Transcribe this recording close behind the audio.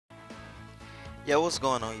Yo, what's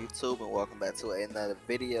going on YouTube and welcome back to another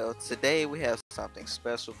video. Today we have something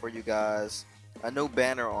special for you guys. A new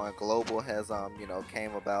banner on Global has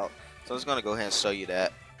came about. So I'm just gonna go ahead and show you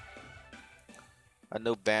that. A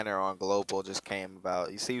new banner on Global just came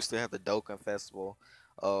about. You see we still have the Dokkan Festival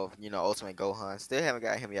of, Ultimate Gohan. Still haven't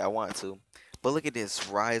got him yet, I want to. But look at this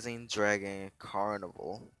Rising Dragon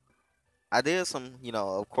Carnival. I did some,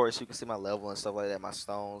 of course you can see my level and stuff like that, my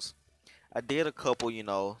stones. I did a couple,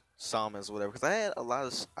 summons, whatever, because I had a lot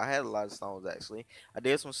of stones actually. I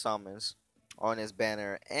did some summons on this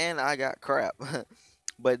banner, and I got crap.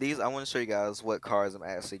 But I want to show you guys what cards I'm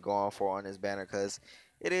actually going for on this banner, because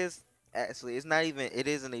it is actually, it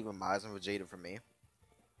isn't even Majin Vegeta for me.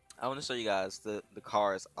 I want to show you guys the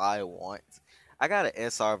cards I want. I got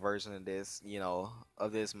an SR version of this,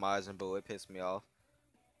 of this Majin Buu. It pissed me off,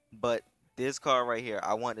 but this card right here,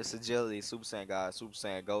 I want this Agility Super Saiyan God, Super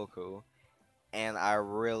Saiyan Goku, and I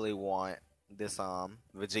really want this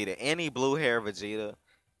Vegeta. Any blue hair Vegeta,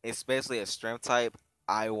 especially a strength type,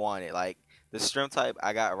 I want it. Like the strength type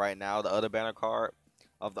I got right now, the other banner card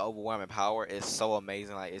of the overwhelming power is so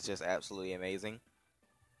amazing. Like it's just absolutely amazing.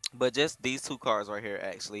 But just these two cards right here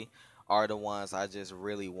actually are the ones I just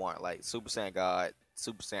really want. Like Super Saiyan God,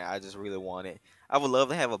 Super Saiyan, I just really want it. I would love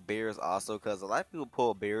to have a Beerus also because a lot of people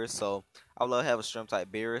pull Beerus, so I would love to have a Strength type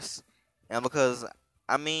Beerus. And because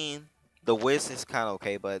I mean the Whis is kind of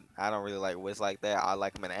okay, but I don't really like Whis like that. I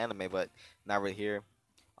like him in anime, but not really here.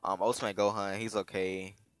 Ultimate Gohan, he's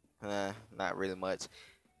okay, not really much.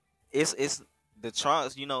 It's the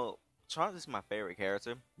Trunks. Trunks is my favorite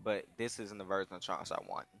character, but this isn't the version of Trunks I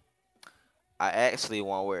want. I actually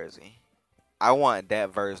want, where is he? I want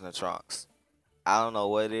that version of Trunks. I don't know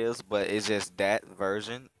what it is, but it's just that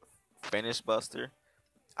version. Finish Buster.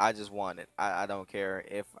 I just want it. I don't care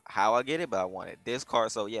if how I get it, but I want it. This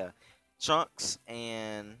card, so yeah. Trunks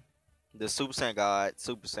and the Super Saiyan God,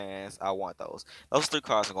 Super Saiyans, I want those. Those three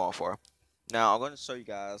cards I'm going for. Now I'm going to show you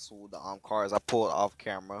guys who the cards I pulled off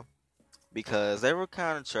camera because they were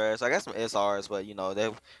kind of trash. I got some SRs, but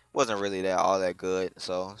they wasn't really that all that good.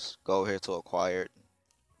 So let's go here to acquired.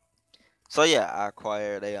 So yeah, I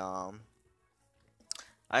acquired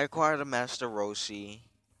a Master Roshi.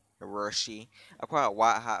 Hiroshi. I acquired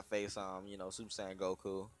White Hot Face Super Saiyan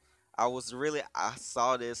Goku. I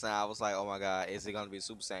saw this and I was like, oh my god, is it gonna be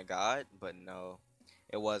Super Saiyan God? But no,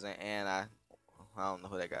 it wasn't, and I don't know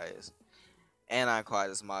who that guy is. And I acquired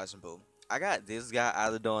this Majin Buu. I got this guy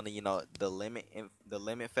out of doing the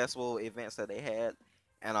limit festival events that they had.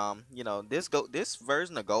 And this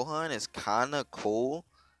version of Gohan is kinda cool.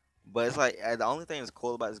 But it's like the only thing that's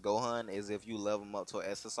cool about this Gohan is if you level him up to an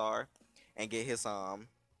SSR and get his what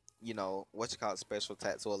you call it, special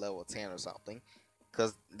attack to a level 10 or something,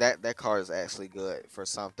 because that card is actually good for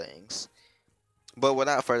some things. But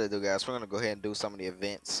without further ado, guys, we're gonna go ahead and do some of the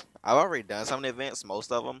events. I've already done some of the events, most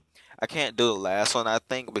of them. I can't do the last one, I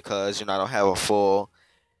think, because I don't have a full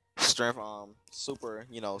strength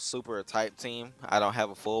super type team. I don't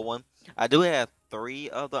have a full one. I do have three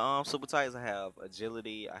of the super types. I have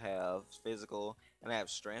agility, I have physical, and I have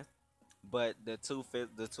strength. But the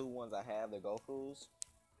two ones I have, the Goku's.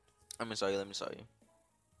 Let me show you. Let me show you.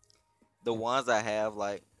 The ones I have,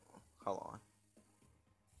 like, hold on.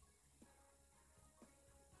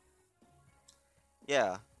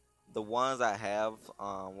 Yeah, the ones I have.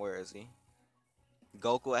 Where is he?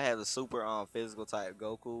 Goku. I have the super physical type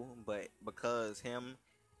Goku, but because him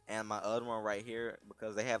and my other one right here,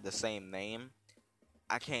 because they have the same name,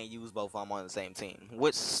 I can't use both of them on the same team,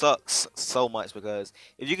 which sucks so much because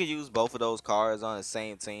if you could use both of those cards on the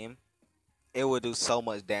same team, it would do so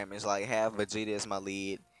much damage. Like have Vegeta as my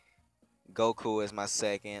lead, Goku as my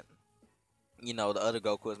second, the other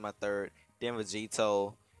Goku is my third, then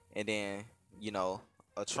Vegito, and then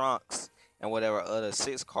a Trunks and whatever other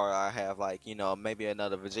six card I have, like maybe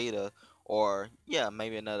another Vegeta or yeah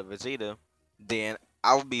maybe another Vegeta, then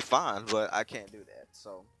I would be fine. But I can't do that,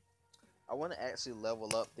 so I want to actually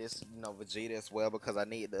level up this Vegeta as well because I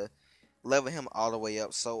need to level him all the way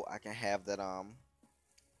up so I can have that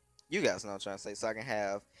you guys know what I'm trying to say, so I can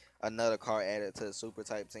have another card added to the super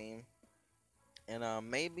type team. And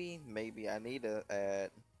maybe I need to add.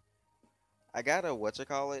 I got a what you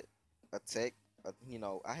call it, a tech.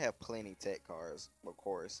 I have plenty tech cards, of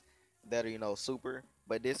course, that are super.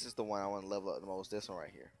 But this is the one I want to level up the most. This one right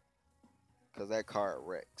here, cause that card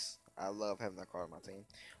wrecks. I love having that card on my team.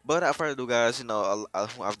 But without further ado, guys,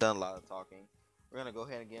 I've done a lot of talking. We're gonna go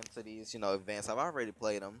ahead and get into these events. I've already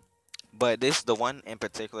played them, but this is the one in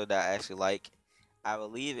particular that I actually like. I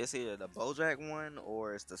believe it's either the Bojack one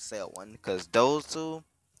or it's the Cell one, cause those two,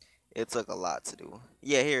 it took a lot to do.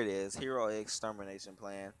 Yeah, here it is. Hero Extermination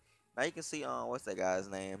Plan. Now you can see what's that guy's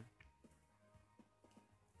name?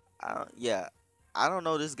 Yeah, I don't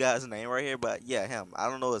know this guy's name right here, but yeah, him. I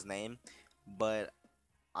don't know his name, but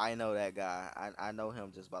I know that guy. I know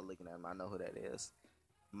him just by looking at him. I know who that is.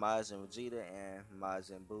 Majin Vegeta and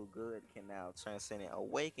Majin Buu Good can now transcend and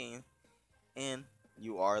awaken, and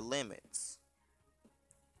you are limits.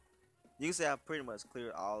 You can say I pretty much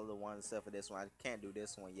cleared all of the ones except for this one. I can't do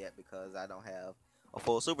this one yet because I don't have a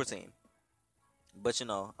full super team. But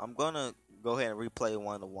I'm gonna go ahead and replay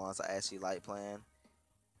one of the ones I actually like playing.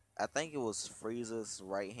 I think it was Frieza's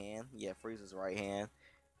right hand. Yeah, Frieza's right hand.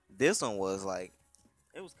 This one was like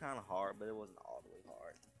it was kind of hard, but it wasn't all the way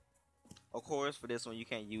hard. Of course, for this one, you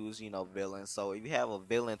can't use, villains. So if you have a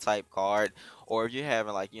villain type card, or if you're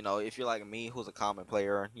having like, if you're like me, who's a common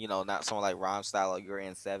player, not someone like Rhyme Style or you're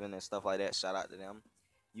in 7 and stuff like that, shout out to them.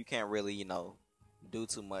 You can't really, do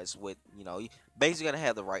too much with, you basically gotta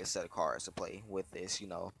have the right set of cards to play with this,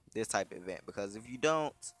 this type of event. Because if you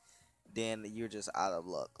don't, then you're just out of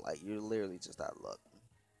luck. Like, you're literally just out of luck.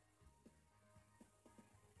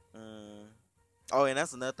 Mm. Oh, and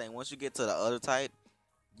that's another thing. Once you get to the other type,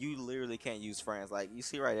 you literally can't use friends. Like you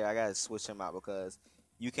see right there, I gotta switch him out because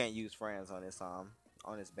you can't use friends on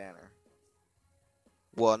this banner.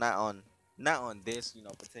 Well, not on this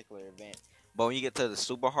particular event. But when you get to the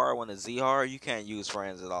super hard one, the Z hard, you can't use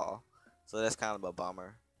friends at all. So that's kind of a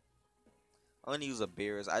bummer. I'm gonna use a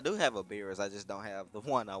Beerus. I do have a Beerus. I just don't have the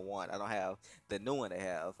one I want. I don't have the new one they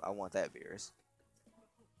have. I want that Beerus.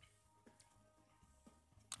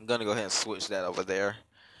 I'm gonna go ahead and switch that over there.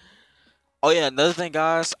 Oh yeah, another thing,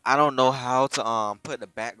 guys. I don't know how to put the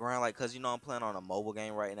background like, cause I'm playing on a mobile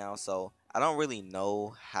game right now, so I don't really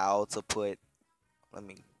know how to put. Let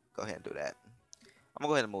me go ahead and do that. I'm gonna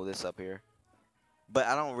go ahead and move this up here, but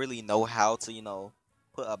I don't really know how to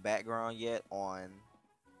put a background yet on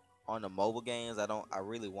the mobile games. I don't. I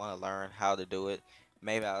really want to learn how to do it.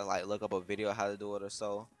 Maybe I'll like look up a video how to do it or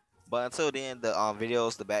so. But until then, the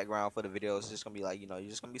videos, the background for the videos is just gonna be like you're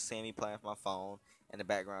just gonna be seeing me playing with my phone, and the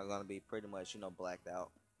background is gonna be pretty much blacked out.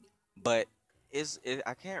 But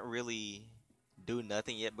I can't really do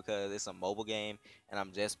nothing yet because it's a mobile game and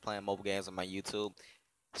I'm just playing mobile games on my YouTube.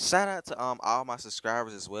 Shout out to all my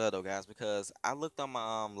subscribers as well though, guys, because I looked on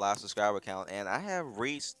my live subscriber count and I have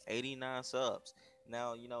reached 89 subs.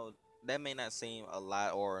 Now, that may not seem a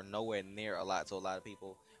lot or nowhere near a lot to a lot of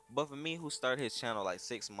people, but for me who started his channel like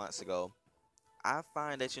 6 months ago, I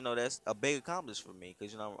find that that's a big accomplishment for me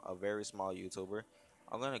because I'm a very small YouTuber.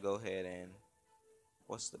 I'm gonna go ahead and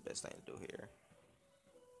what's the best thing to do here?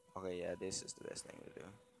 Okay, yeah, this is the best thing to do.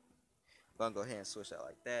 I'm gonna go ahead and switch that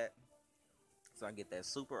like that. So I get that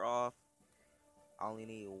super off. I only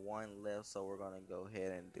need one left, so we're gonna go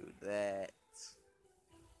ahead and do that.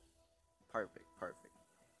 Perfect, perfect.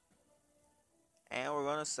 And we're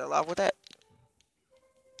gonna sell off with that.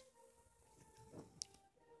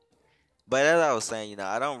 But as I was saying,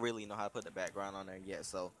 I don't really know how to put the background on there yet.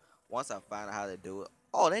 So once I find out how to do it,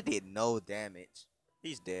 oh, that did no damage.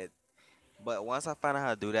 He's dead. But once I find out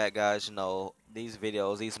how to do that, guys, these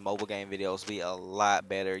videos, these mobile game videos, be a lot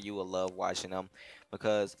better. You will love watching them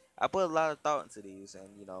because I put a lot of thought into these, and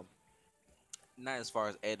not as far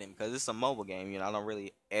as editing because it's a mobile game. I don't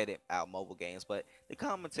really edit out mobile games, but the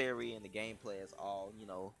commentary and the gameplay is all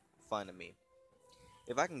fun to me.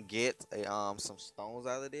 If I can get some stones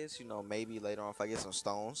out of this, maybe later on if I get some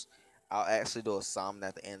stones, I'll actually do a summon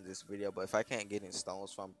at the end of this video. But if I can't get any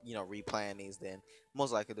stones from replaying these, then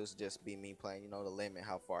most likely this will just be me playing the limit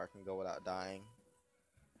how far I can go without dying.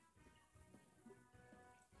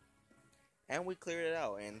 And we cleared it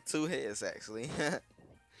out in 2 hits actually.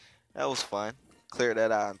 That was fun. Cleared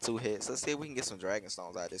that out in 2 hits. Let's see if we can get some dragon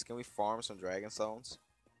stones out of this. Can we farm some dragon stones?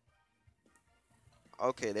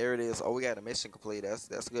 Okay, there it is. Oh, we got a mission complete.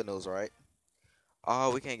 That's good news, right?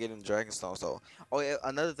 Oh, we can't get any dragon stones though. Oh yeah,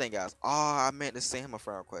 another thing, guys. Oh, I meant to send him a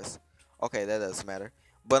friend request. Okay, that doesn't matter.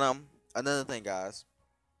 But another thing, guys.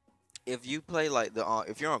 If you play like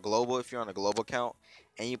if you're on a global account,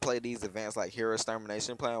 and you play these events like Hero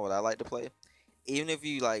Extermination Plan, what I like to play, even if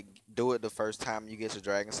you like do it the first time you get your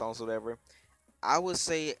dragon stones or whatever, I would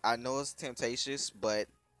say I know it's temptatious, but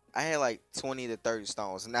I had like 20 to 30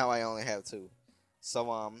 stones. Now I only have 2.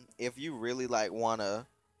 So if you really like wanna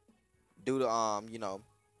do the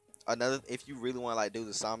another if you really want to like do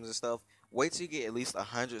the summons and stuff, wait till you get at least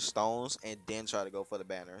 100 stones and then try to go for the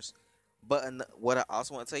banners. But what I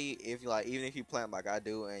also want to tell you, if you like, even if you plan like I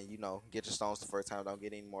do, and get your stones the first time, don't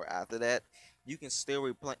get any more after that, you can still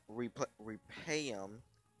repay them.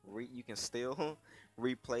 You can still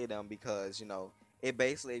replay them because it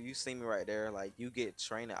basically, if you see me right there, like you get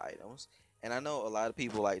trainer items, And I know a lot of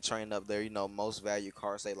people like train up their, most valued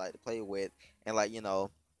cards they like to play with, and like,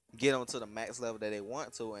 get them to the max level that they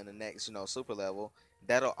want to in the next, super level.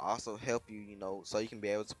 That'll also help you, so you can be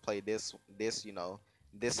able to play this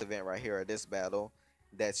event right here, or this battle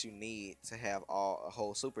that you need to have a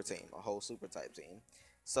whole super team, a whole super type team.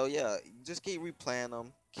 So yeah, just keep replaying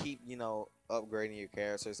them, keep, upgrading your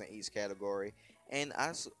characters in each category. And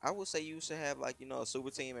I would say you should have like, a super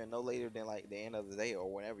team and no later than like the end of the day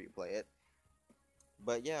or whenever you play it.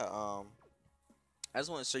 But yeah, I just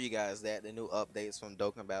want to show you guys that the new updates from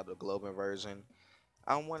Dokkan about the global version.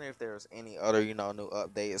 I wonder if there's any other, new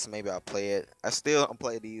updates. Maybe I'll play it. I still don't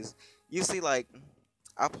play these. You see, like,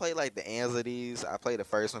 I play like the ends of these. I play the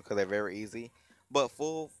first one because they're very easy. But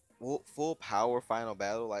full power final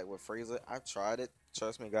battle, like with Frieza, I've tried it.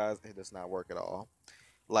 Trust me, guys, it does not work at all.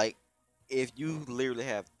 Like, if you literally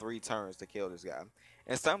have 3 turns to kill this guy,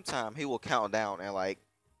 and sometimes he will count down and like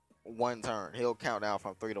 1 turn. He'll count down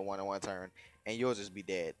from 3 to 1 in 1 turn, and you'll just be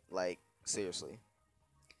dead. Like seriously.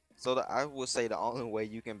 So I would say the only way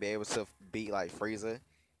you can be able to beat like Frieza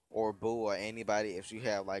or Boo or anybody if you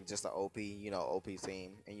have like just an OP, OP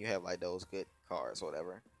team, and you have like those good cards or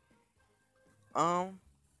whatever. Um,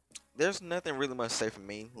 there's nothing really much to say for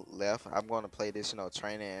me left. I'm going to play this,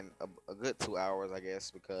 training a good 2 hours, I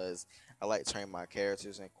guess, because I like training my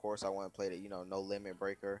characters, and of course I want to play the, no limit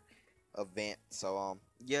breaker event. So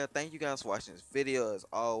yeah, thank you guys for watching this video as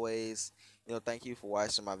always. Thank you for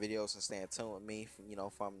watching my videos and staying tuned with me,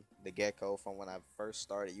 from the get-go, from when I first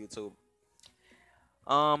started YouTube.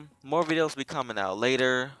 More videos will be coming out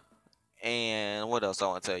later. And what else I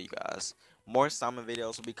want to tell you guys? More Simon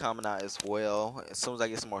videos will be coming out as well. As soon as I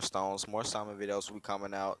get some more stones, more Simon videos will be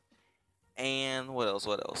coming out. And what else?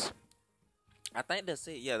 What else? I think that's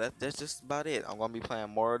it. Yeah, that's just about it. I'm gonna be playing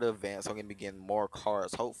more of the events. I'm gonna be getting more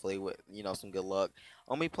cards, hopefully with some good luck.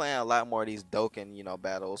 I'm gonna be playing a lot more of these Dokkan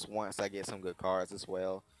battles once I get some good cards as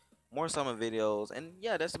well. More summon videos, and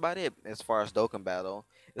yeah, that's about it as far as Dokkan battle.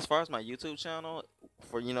 As far as my YouTube channel,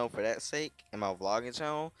 for that sake, and my vlogging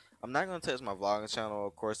channel, I'm not gonna touch my vlogging channel,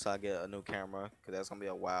 of course, till I get a new camera, because that's gonna be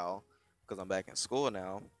a while, because I'm back in school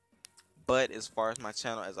now. But as far as my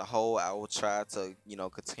channel as a whole, I will try to,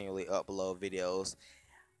 continually upload videos.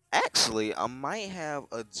 Actually, I might have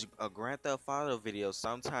a Grand Theft Auto video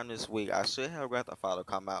sometime this week. I should have Grand Theft Auto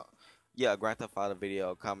come out. Yeah, a Grand Theft Auto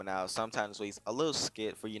video coming out sometime this week. A little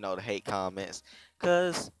skit for, the hate comments.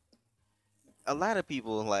 Because a lot of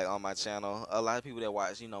people, like, on my channel, a lot of people that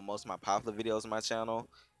watch, most of my popular videos on my channel,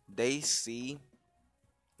 they see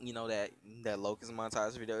that Locust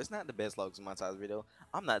montage video. It's not the best Locust montage video.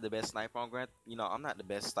 I'm not the best sniper on I'm not the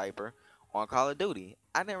best sniper on Call of Duty.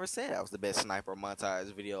 I never said I was the best sniper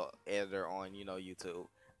montage video editor on YouTube.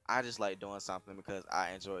 I just like doing something because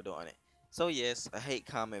I enjoy doing it. So yes, a hate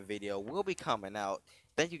comment video will be coming out.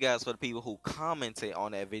 Thank you guys for the people who commented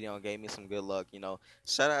on that video and gave me some good luck.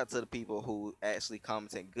 Shout out to the people who actually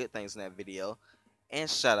commented good things in that video. And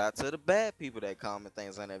shout out to the bad people that comment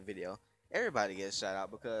things on that video. Everybody gets shout out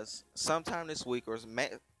because sometime this week or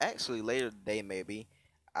actually later today maybe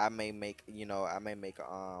I may make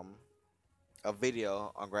a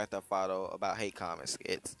video on Grand Theft Auto about hate comment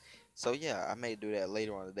skits. So yeah, I may do that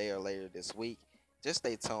later on the day or later this week. Just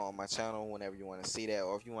stay tuned on my channel whenever you want to see that,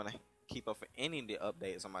 or if you want to keep up for any of the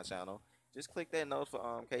updates on my channel, just click that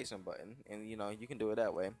notification button, and you can do it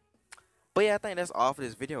that way. But yeah, I think that's all for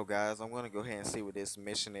this video, guys. I'm gonna go ahead and see what this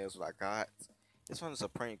mission is. What I got. This one is a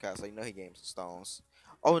Supreme card, so he gave me some stones.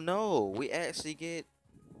 Oh no, we actually get.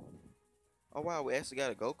 Oh wow, we actually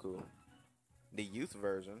got a Goku, the youth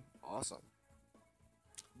version. Awesome.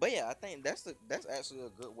 But yeah, I think that's actually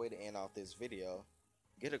a good way to end off this video.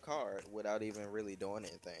 Get a card without even really doing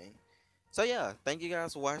anything. So yeah, thank you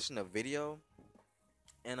guys for watching the video.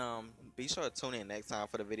 And be sure to tune in next time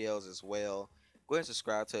for the videos as well. Go ahead and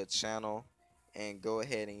subscribe to the channel, and go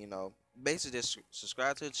ahead and basically just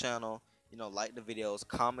subscribe to the channel. Like the videos,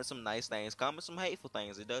 comment some nice things, comment some hateful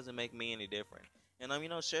things. It doesn't make me any different. And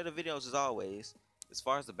share the videos as always. As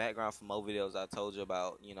far as the background for mobile videos, I told you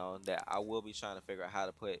about, that I will be trying to figure out how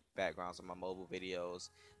to put backgrounds on my mobile videos,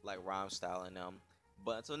 like rhyme style in them.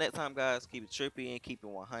 But until next time, guys, keep it trippy and keep it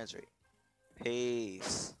 100.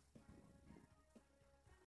 Peace.